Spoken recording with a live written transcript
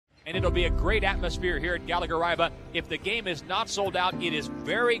it'll be a great atmosphere here at Gallagher-Iba. If the game is not sold out, it is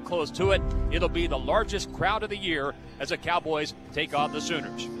very close to it. It'll be the largest crowd of the year as the Cowboys take on the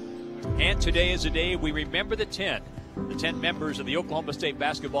Sooners. And today is the day we remember the 10 members of the Oklahoma State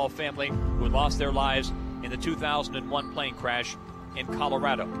basketball family who lost their lives in the 2001 plane crash in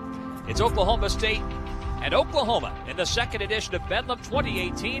Colorado. It's Oklahoma State and Oklahoma in the second edition of Bedlam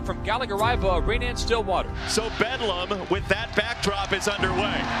 2018 from Gallagher-Iba Arena in Stillwater. So Bedlam, with that backdrop, is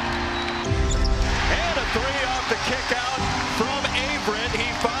underway. And a three off the kick out from Averett.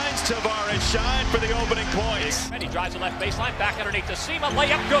 He finds Tavares Shine for the opening points. And he drives the left baseline, back underneath to Seema,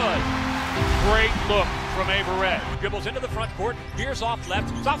 layup good. Great look from Averett. Dribbles into the front court, veers off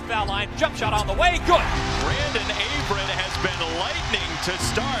left, soft foul line, jump shot on the way, good. Brandon Averett has been lightning to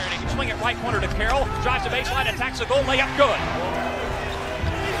start. Swing it right corner to Carroll, drives the baseline, attacks the goal, layup good.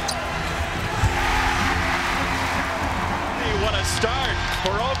 What a start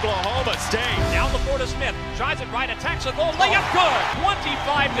for Oklahoma State. Down the floor to Smith, drives it right, attacks the goal, layup good.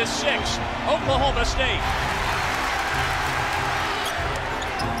 25-6, Oklahoma State.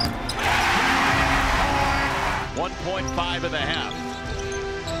 1.5 in the half.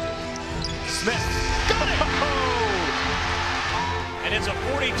 Smith got it! And it's a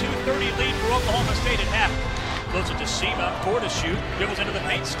 42-30 lead for Oklahoma State at half. Throws it to Seema, 4 to shoot, dribbles into the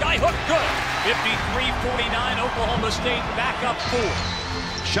paint, skyhook, good. 53-49, Oklahoma State back up 4.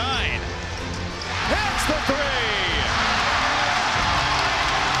 Shine, hits the three.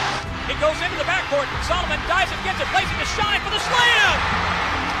 It goes into the backcourt, Solomon dives and gets it, plays it to Shine for the slam!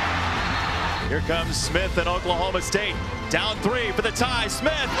 Here comes Smith and Oklahoma State. Down 3 for the tie.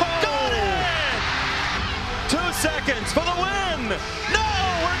 Smith got it! 2 seconds for the win. No,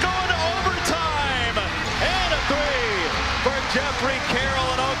 we're going to overtime. And a 3 for Jeffrey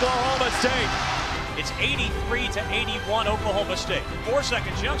Carroll and Oklahoma State. It's 83-81 Oklahoma State. 4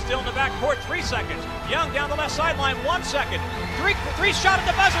 seconds. Young still in the backcourt. 3 seconds. Young down the left sideline. 1 second. Three shot at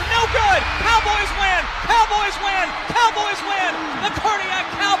the buzzer. No good. Cowboys win. Cowboys win. Cowboys win. The Cardiac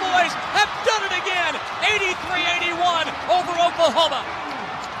Cowboys have done it again. 83-81 over Oklahoma.